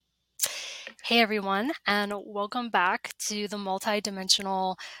Hey everyone, and welcome back to the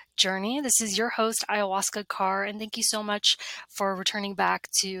multidimensional journey. This is your host, Ayahuasca Carr, and thank you so much for returning back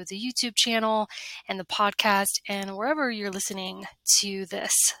to the YouTube channel and the podcast and wherever you're listening to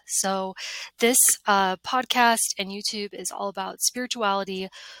this. So, this podcast and YouTube is all about spirituality,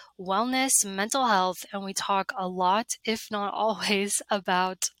 wellness, mental health, and we talk a lot, if not always,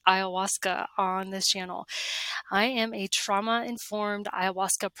 about ayahuasca on this channel. I am a trauma informed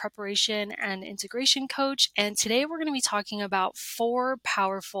ayahuasca preparation and integration coach, and today we're going to be talking about 4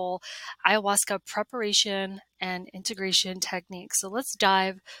 powerful ayahuasca preparation and integration techniques. So let's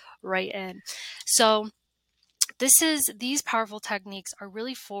dive right in. So, these powerful techniques are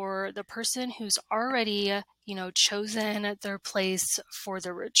really for the person who's already chosen their place for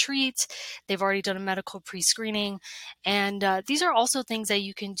the retreat. They've already done a medical pre-screening, and these are also things that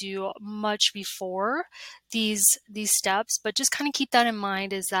you can do much before these steps, but just kind of keep that in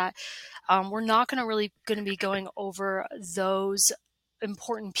mind, is that we're not going to be going over those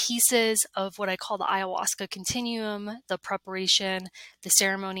important pieces of what I call the ayahuasca continuum, the preparation, the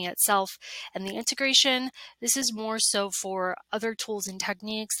ceremony itself, and the integration. This is more so for other tools and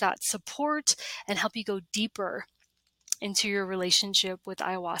techniques that support and help you go deeper into your relationship with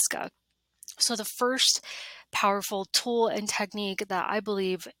ayahuasca. So the first powerful tool and technique that I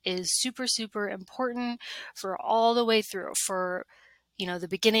believe is super, super important for all the way through, for the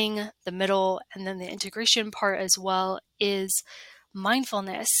beginning, the middle, and then the integration part as well, is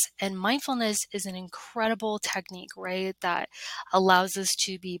mindfulness. And mindfulness is an incredible technique, right? That allows us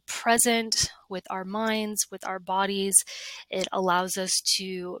to be present with our minds, with our bodies. It allows us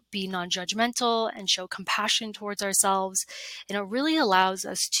to be non-judgmental and show compassion towards ourselves. And it really allows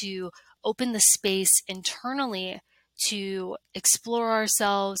us to open the space internally to explore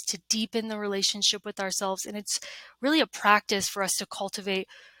ourselves, to deepen the relationship with ourselves. And it's really a practice for us to cultivate,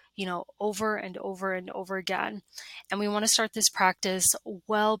 over and over and over again. And we want to start this practice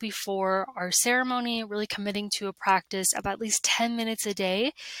well before our ceremony, really committing to a practice of at least 10 minutes a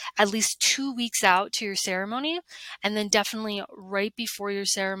day, at least 2 weeks out to your ceremony. And then definitely right before your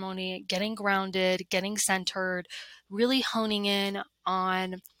ceremony, getting grounded, getting centered, really honing in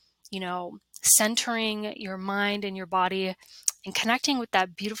on centering your mind and your body and connecting with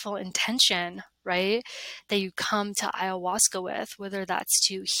that beautiful intention, right, that you come to ayahuasca with, whether that's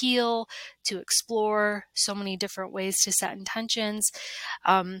to heal, to explore, so many different ways to set intentions.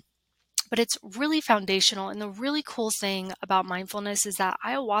 But it's really foundational. And the really cool thing about mindfulness is that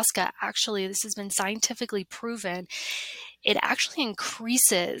ayahuasca actually, this has been scientifically proven, it actually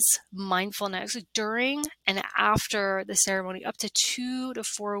increases mindfulness during and after the ceremony. Up to 2 to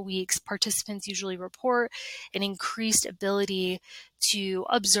 4 weeks, participants usually report an increased ability to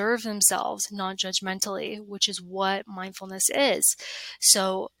observe themselves non-judgmentally, which is what mindfulness is.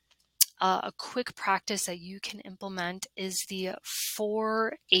 So a quick practice that you can implement is the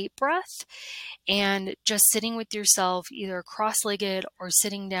 4-8 breath, and just sitting with yourself, either cross-legged or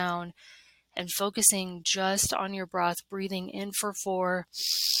sitting down, and focusing just on your breath, breathing in for 4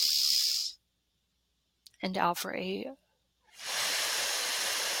 and out for 8.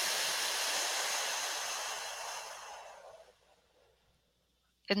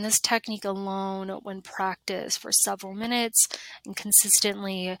 And this technique alone, when practiced for several minutes and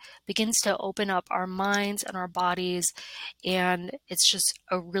consistently, begins to open up our minds and our bodies. And it's just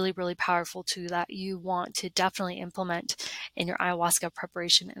a really, really powerful tool that you want to definitely implement in your ayahuasca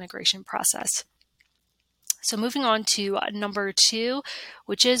preparation integration process. So moving on to number 2,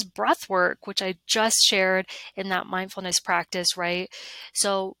 which is breath work, which I just shared in that mindfulness practice, right?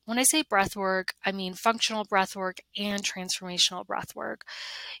 So when I say breath work, I mean functional breath work and transformational breath work.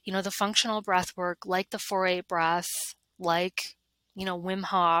 The functional breath work, like the 4-8 breath, like, Wim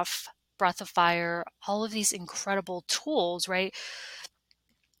Hof, breath of fire, all of these incredible tools, right?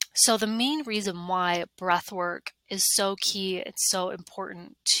 So the main reason why breath work is so key and so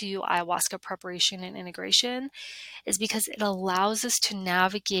important to ayahuasca preparation and integration is because it allows us to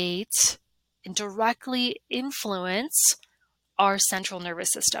navigate and directly influence our central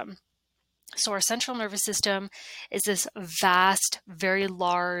nervous system. So our central nervous system is this vast, very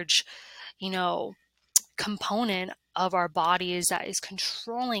large, component of our bodies that is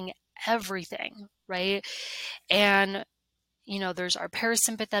controlling everything, right? And there's our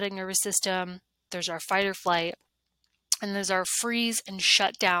parasympathetic nervous system, there's our fight or flight, and there's our freeze and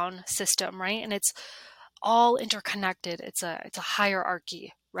shut down system, right? And it's all interconnected. It's a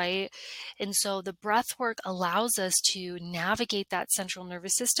hierarchy, right? And so the breath work allows us to navigate that central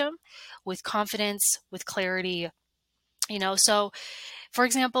nervous system with confidence, with clarity, So for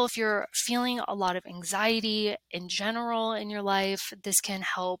example, if you're feeling a lot of anxiety in general in your life, this can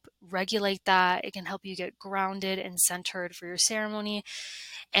help regulate that. It can help you get grounded and centered for your ceremony.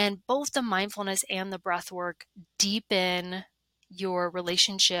 And both the mindfulness and the breath work deepen your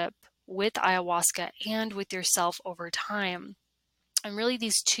relationship with ayahuasca and with yourself over time. And really,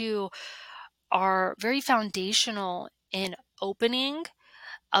 these two are very foundational in opening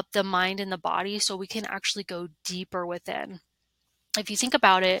up the mind and the body so we can actually go deeper within. If you think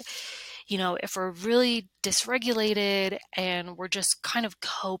about it, if we're really dysregulated and we're just kind of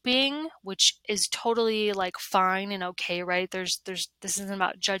coping, which is totally like fine and okay, right? This isn't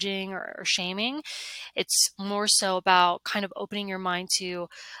about judging or shaming. It's more so about kind of opening your mind to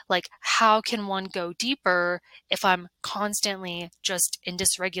like, how can one go deeper if I'm constantly just in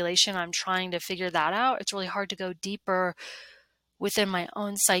dysregulation? I'm trying to figure that out. It's really hard to go deeper within my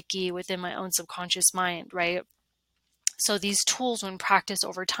own psyche, within my own subconscious mind, right? So these tools, when practiced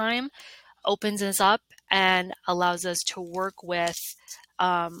over time, opens us up and allows us to work with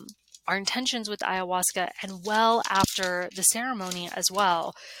our intentions with ayahuasca and well after the ceremony as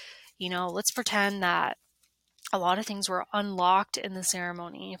well. Let's pretend that a lot of things were unlocked in the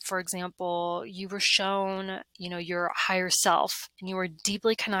ceremony. For example, you were shown, your higher self and you were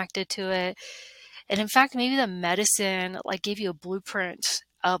deeply connected to it. And in fact, maybe the medicine like gave you a blueprint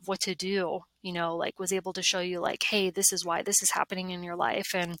of what to do, like was able to show you like, hey, this is why this is happening in your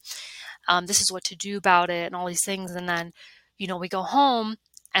life. And this is what to do about it and all these things. And then, we go home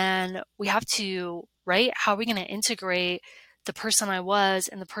and we have to, right? How are we going to integrate the person I was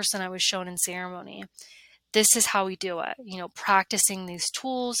and the person I was shown in ceremony? This is how we do it, practicing these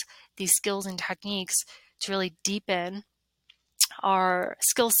tools, these skills and techniques to really deepen our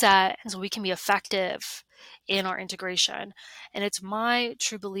skill set and so we can be effective in our integration. And it's my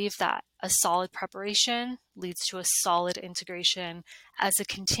true belief that a solid preparation leads to a solid integration as a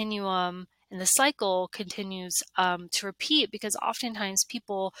continuum, and the cycle continues to repeat, because oftentimes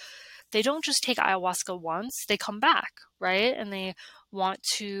people, they don't just take ayahuasca once, they come back, right? And they want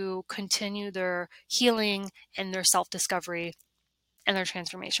to continue their healing and their self-discovery and their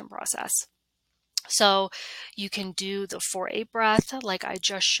transformation process. So you can do the 4-8 breath like I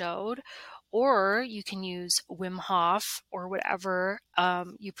just showed, or you can use Wim Hof or whatever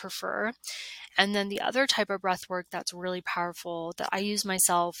you prefer. And then the other type of breath work that's really powerful that I use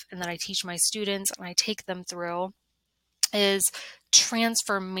myself and that I teach my students and I take them through is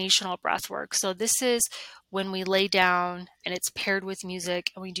transformational breath work. So this is when we lay down and it's paired with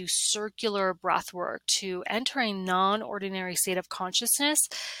music and we do circular breath work to enter a non-ordinary state of consciousness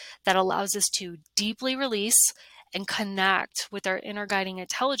that allows us to deeply release and connect with our inner guiding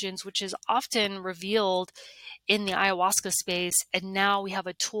intelligence, which is often revealed in the ayahuasca space. And now we have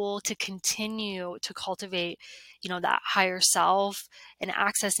a tool to continue to cultivate, that higher self and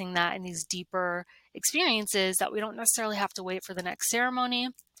accessing that in these deeper experiences that we don't necessarily have to wait for the next ceremony,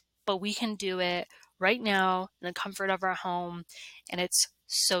 but we can do it right now in the comfort of our home. And it's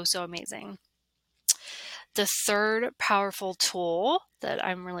so, so amazing. The third powerful tool that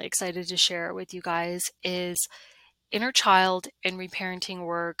I'm really excited to share with you guys is inner child and reparenting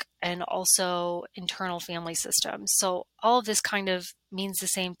work, and also internal family systems. So all of this kind of means the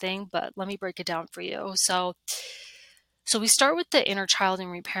same thing, but let me break it down for you. So we start with the inner child and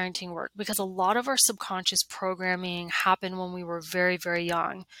reparenting work because a lot of our subconscious programming happened when we were very, very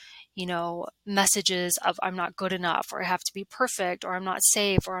young. Messages of I'm not good enough, or I have to be perfect, or I'm not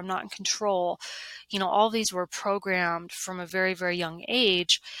safe, or I'm not in control. All these were programmed from a very, very young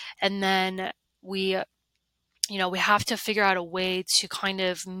age. And then we have to figure out a way to kind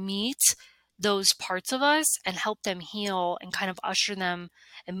of meet those parts of us and help them heal and kind of usher them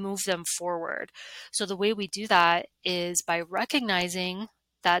and move them forward. So the way we do that is by recognizing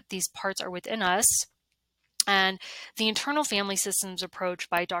that these parts are within us. And the internal family systems approach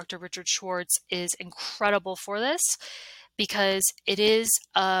by Dr. Richard Schwartz is incredible for this, because it is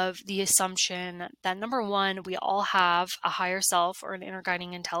of the assumption that, number one, we all have a higher self or an inner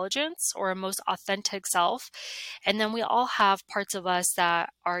guiding intelligence or a most authentic self. And then we all have parts of us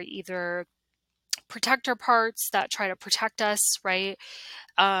that are either protector parts that try to protect us, right?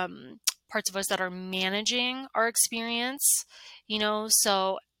 Parts of us that are managing our experience,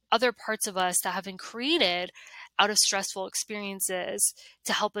 so other parts of us that have been created out of stressful experiences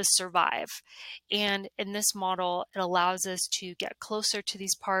to help us survive. And in this model, it allows us to get closer to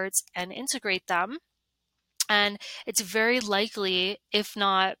these parts and integrate them. And it's very likely, if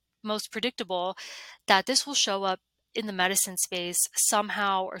not most predictable, that this will show up in the medicine space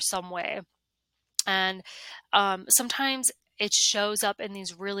somehow or some way. And sometimes it shows up in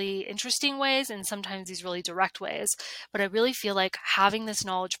these really interesting ways and sometimes these really direct ways. But I really feel like having this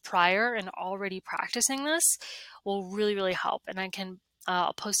knowledge prior and already practicing this will really, really help. And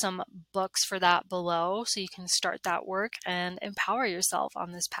I'll post some books for that below so you can start that work and empower yourself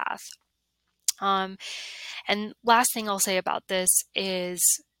on this path. And last thing I'll say about this is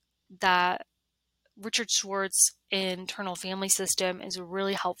that Richard Schwartz's internal family system is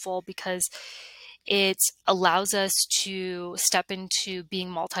really helpful because it allows us to step into being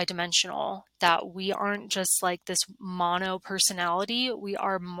multidimensional, that we aren't just like this mono personality, we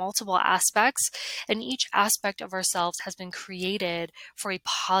are multiple aspects, and each aspect of ourselves has been created for a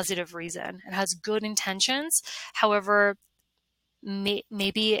positive reason. It has good intentions. However,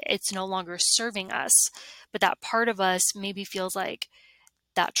 maybe it's no longer serving us, but that part of us maybe feels like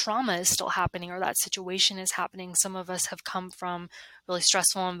that trauma is still happening or that situation is happening. Some of us have come from really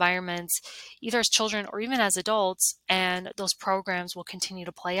stressful environments, either as children or even as adults, and those programs will continue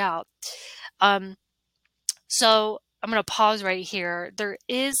to play out. So I'm going to pause right here. There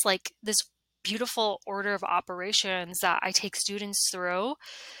is like this beautiful order of operations that I take students through,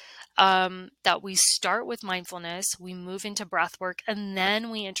 that we start with mindfulness, we move into breath work, and then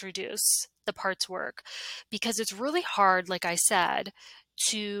we introduce the parts work, because it's really hard, like I said,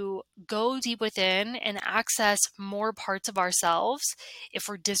 to go deep within and access more parts of ourselves if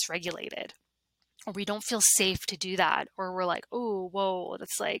we're dysregulated or we don't feel safe to do that, or we're like, oh, whoa,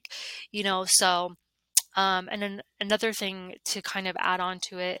 that's like, so, and then another thing to kind of add on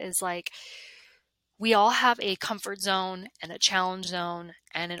to it is like, we all have a comfort zone and a challenge zone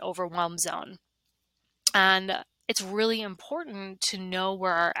and an overwhelm zone. And it's really important to know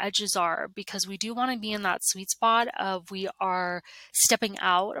where our edges are, because we do want to be in that sweet spot of we are stepping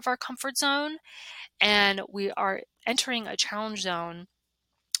out of our comfort zone and we are entering a challenge zone,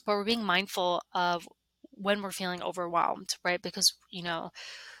 but we're being mindful of when we're feeling overwhelmed, right? Because,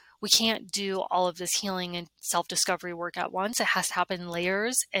 we can't do all of this healing and self-discovery work at once. It has to happen in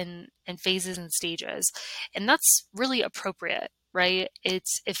layers and phases and stages. And that's really appropriate, right?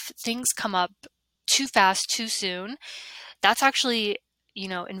 It's if things come up too fast, too soon, that's actually,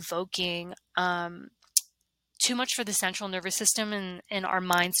 invoking too much for the central nervous system and our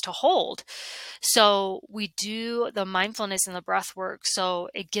minds to hold. So we do the mindfulness and the breath work. So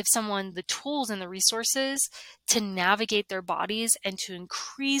it gives someone the tools and the resources to navigate their bodies and to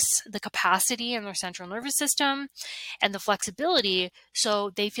increase the capacity in their central nervous system and the flexibility so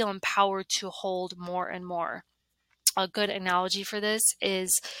they feel empowered to hold more and more. A good analogy for this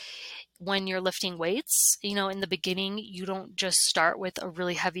is when you're lifting weights, in the beginning, you don't just start with a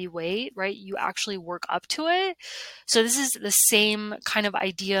really heavy weight, right? You actually work up to it. So this is the same kind of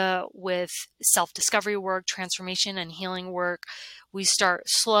idea with self-discovery work, transformation, and healing work. We start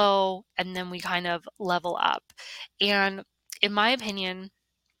slow and then we kind of level up. And in my opinion,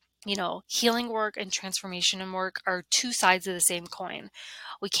 healing work and transformation and work are two sides of the same coin.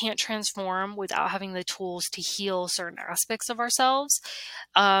 We can't transform without having the tools to heal certain aspects of ourselves.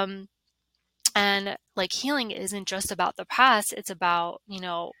 And like healing isn't just about the past, it's about,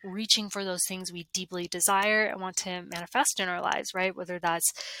 reaching for those things we deeply desire and want to manifest in our lives, right? Whether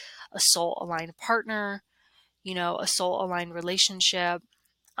that's a soul aligned partner, a soul aligned relationship,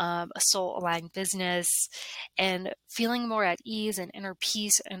 a soul aligned business, and feeling more at ease and inner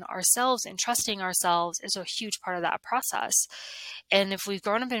peace in ourselves and trusting ourselves is a huge part of that process. And if we've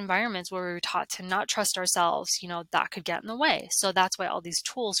grown up in environments where we were taught to not trust ourselves, that could get in the way. So that's why all these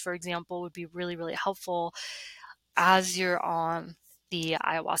tools, for example, would be really, really helpful as you're on the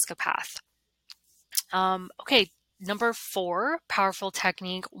ayahuasca path. Okay, number 4, powerful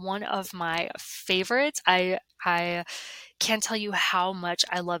technique, one of my favorites. I can't tell you how much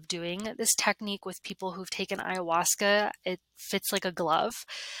I love doing this technique with people who've taken ayahuasca. It fits like a glove.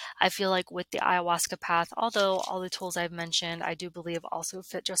 I feel like with the ayahuasca path, although all the tools I've mentioned, I do believe also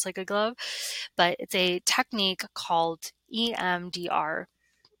fit just like a glove, but it's a technique called EMDR,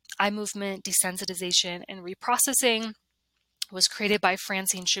 eye movement desensitization and reprocessing. It was created by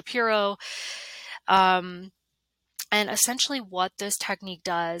Francine Shapiro. And essentially what this technique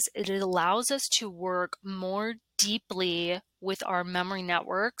does, it allows us to work more deeply with our memory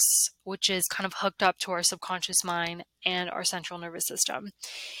networks, which is kind of hooked up to our subconscious mind and our central nervous system.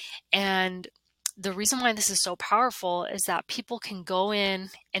 And the reason why this is so powerful is that people can go in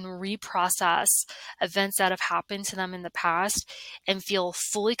and reprocess events that have happened to them in the past and feel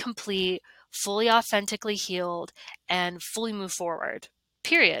fully complete, fully authentically healed, and fully move forward,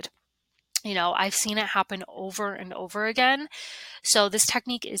 period. I've seen it happen over and over again. So this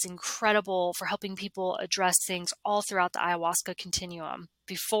technique is incredible for helping people address things all throughout the ayahuasca continuum,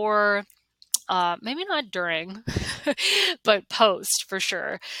 before, maybe not during, but post for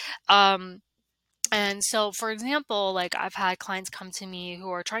sure. Um, and so, for example, like I've had clients come to me who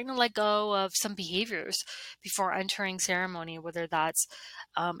are trying to let go of some behaviors before entering ceremony, whether that's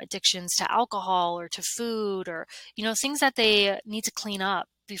addictions to alcohol or to food, or, things that they need to clean up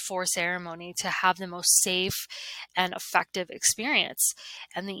before ceremony to have the most safe and effective experience.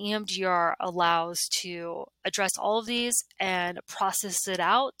 And the EMDR allows to address all of these and process it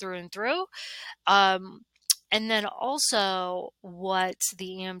out through and through. Um, and then also, what the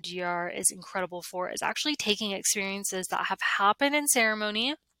EMDR is incredible for is actually taking experiences that have happened in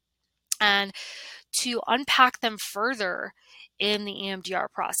ceremony and to unpack them further in the EMDR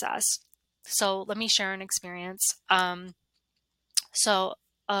process. So let me share an experience. So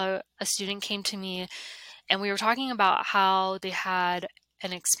a student came to me and we were talking about how they had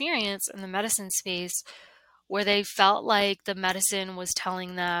an experience in the medicine space where they felt like the medicine was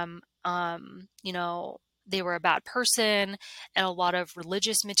telling them, they were a bad person, and a lot of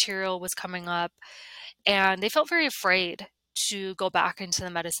religious material was coming up, and they felt very afraid to go back into the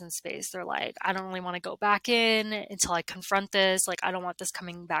medicine space. They're like, I don't really want to go back in until I confront this. Like, I don't want this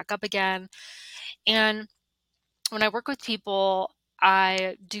coming back up again. And when I work with people,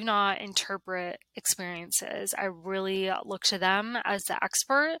 I do not interpret experiences. I really look to them as the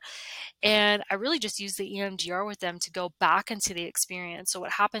expert, and I really just use the EMDR with them to go back into the experience. So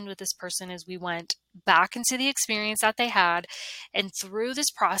what happened with this person is we went back into the experience that they had, and through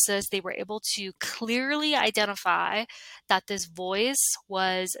this process, they were able to clearly identify that this voice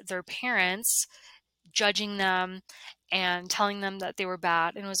was their parents judging them and telling them that they were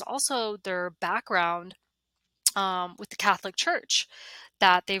bad. And it was also their background with the Catholic Church,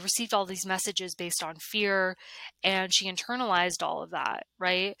 that they received all these messages based on fear, and she internalized all of that,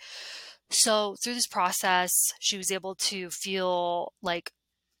 right? So through this process, she was able to feel like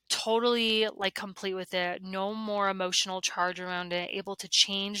totally like complete with it, no more emotional charge around it, able to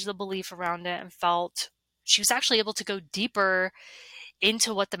change the belief around it, and felt she was actually able to go deeper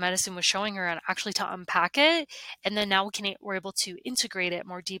into what the medicine was showing her and actually to unpack it. And then now we're able to integrate it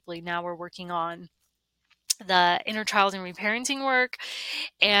more deeply. Now we're working on the inner child and reparenting work.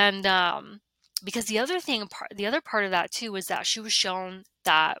 And because the other part of that too was that she was shown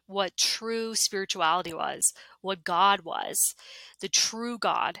that what true spirituality was, what God was, the true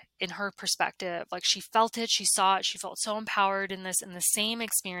God in her perspective. Like she felt it, she saw it, she felt so empowered in the same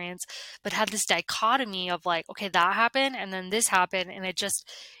experience, but had this dichotomy of like, okay, that happened and then this happened, and it just,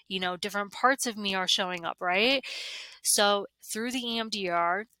 different parts of me are showing up, right? So through the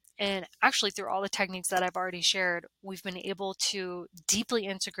EMDR, and actually through all the techniques that I've already shared, we've been able to deeply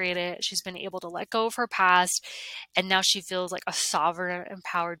integrate it. She's been able to let go of her past, and now she feels like a sovereign,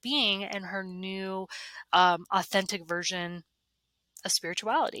 empowered being in her new, authentic version of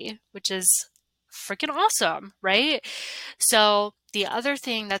spirituality, which is freaking awesome, right? So the other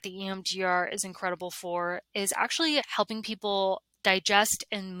thing that the EMDR is incredible for is actually helping people digest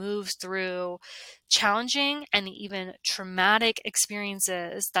and move through challenging and even traumatic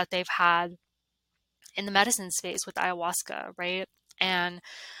experiences that they've had in the medicine space with ayahuasca, right? And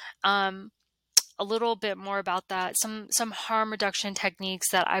um, a little bit more about that, some harm reduction techniques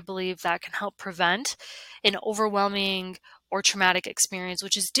that I believe that can help prevent an overwhelming or traumatic experience,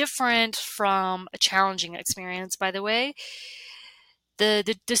 which is different from a challenging experience, by the way.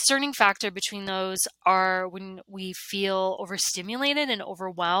 The discerning factor between those are when we feel overstimulated and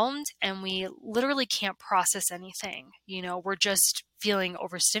overwhelmed and we literally can't process anything. We're just feeling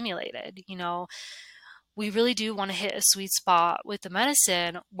overstimulated. We really do want to hit a sweet spot with the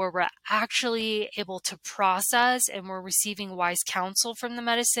medicine where we're actually able to process and we're receiving wise counsel from the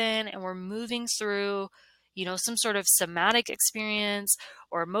medicine, and we're moving through, some sort of somatic experience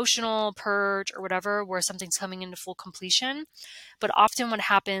or emotional purge or whatever, where something's coming into full completion. But often what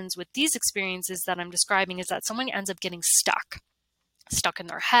happens with these experiences that I'm describing is that someone ends up getting stuck in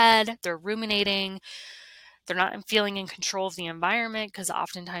their head, they're ruminating, they're not feeling in control of the environment, because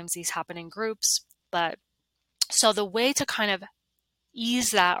oftentimes these happen in groups. But so the way to kind of ease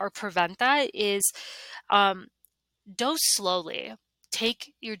that or prevent that is um, dose slowly.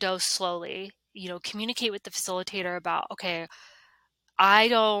 Take your dose slowly. Communicate with the facilitator about, okay, I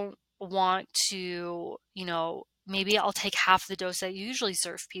don't want to, maybe I'll take half the dose that you usually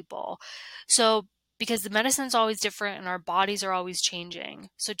serve people. So because the medicine's always different and our bodies are always changing.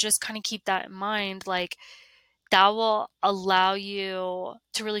 So just kind of keep that in mind. Like, that will allow you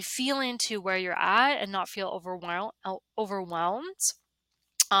to really feel into where you're at and not feel overwhelmed.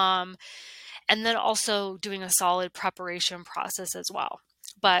 Um, and then also doing a solid preparation process as well.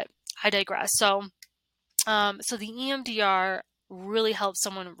 But I digress. So the EMDR really helps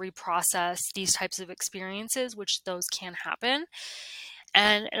someone reprocess these types of experiences, which those can happen.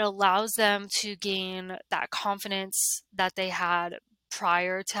 And it allows them to gain that confidence that they had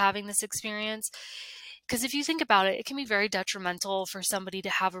prior to having this experience. Because if you think about it, it can be very detrimental for somebody to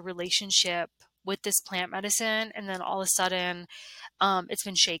have a relationship with this plant medicine, and then all of a sudden it's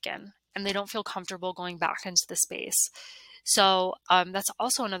been shaken and they don't feel comfortable going back into the space. So that's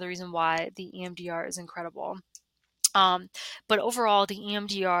also another reason why the EMDR is incredible. But overall, the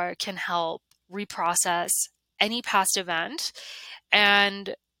EMDR can help reprocess any past event.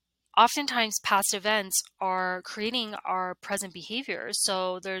 And oftentimes, past events are creating our present behaviors.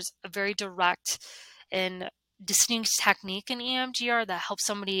 So there's a very direct and distinct technique in EMDR that helps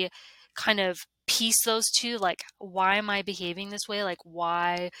somebody kind of piece those two. Like, why am I behaving this way? Like,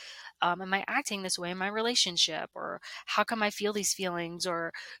 why am I acting this way in my relationship? Or how come I feel these feelings?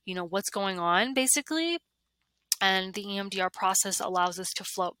 Or, what's going on, basically. And the EMDR process allows us to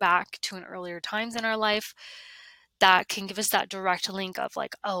float back to an earlier times in our life that can give us that direct link of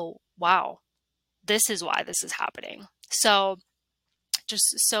like, oh, wow, this is why this is happening. So just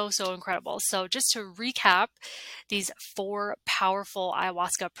so incredible. So just to recap, these 4 powerful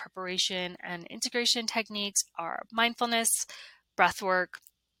ayahuasca preparation and integration techniques are mindfulness, breath work,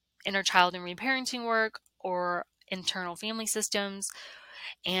 inner child and reparenting work, or internal family systems,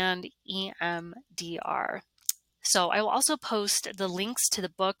 and EMDR. So I will also post the links to the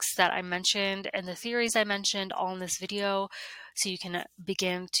books that I mentioned and the theories I mentioned all in this video, so you can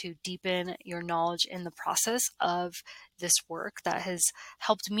begin to deepen your knowledge in the process of this work that has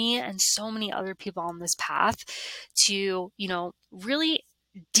helped me and so many other people on this path to, really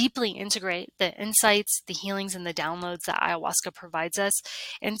deeply integrate the insights, the healings, and the downloads that ayahuasca provides us,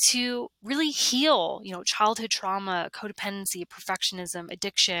 and to really heal, childhood trauma, codependency, perfectionism,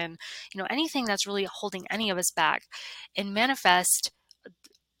 addiction, anything that's really holding any of us back, and manifest,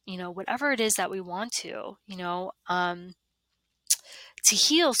 whatever it is that we want to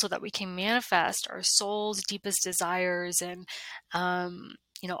heal, so that we can manifest our soul's deepest desires and,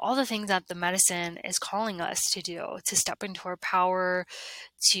 all the things that the medicine is calling us to do, to step into our power,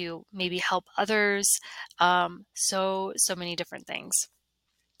 to maybe help others. So many different things.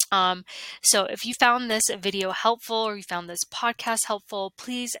 So if you found this video helpful, or you found this podcast helpful,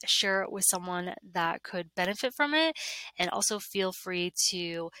 please share it with someone that could benefit from it. And also feel free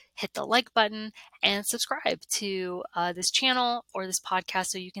to hit the like button and subscribe to this channel or this podcast,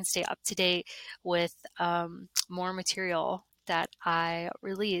 so you can stay up to date with more material that I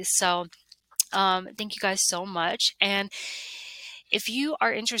release. So thank you guys so much. And if you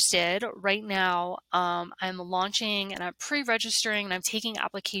are interested right now, I'm launching and I'm pre-registering and I'm taking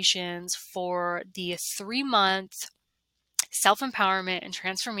applications for the 3-month self-empowerment and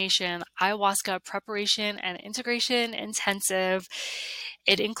transformation ayahuasca preparation and integration intensive.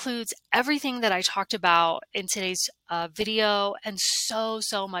 It includes everything that I talked about in today's video and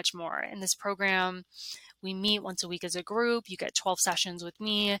so much more. In this program, we meet once a week as a group. You get 12 sessions with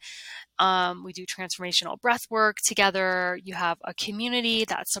me. We do transformational breath work together. You have a community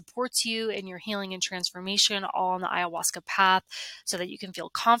that supports you in your healing and transformation, all on the ayahuasca path, so that you can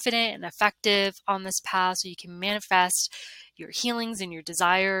feel confident and effective on this path, so you can manifest your healings and your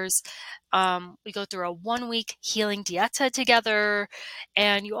desires. We go through a 1-week healing dieta together,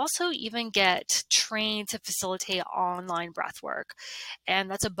 and you also even get trained to facilitate online breath work. And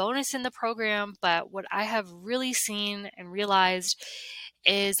that's a bonus in the program. But what I have really seen and realized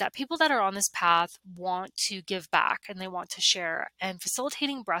is that people that are on this path want to give back and they want to share. And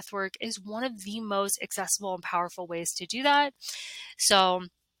facilitating breathwork is one of the most accessible and powerful ways to do that. So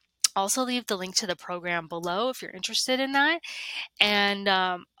I'll also leave the link to the program below if you're interested in that. And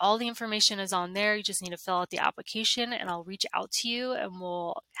all the information is on there. You just need to fill out the application, and I'll reach out to you and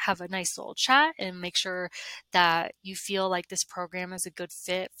we'll have a nice little chat and make sure that you feel like this program is a good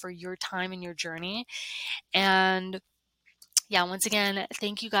fit for your time and your journey. And yeah, once again,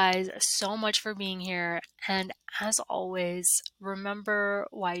 thank you guys so much for being here. And as always, remember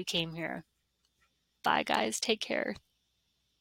why you came here. Bye, guys. Take care.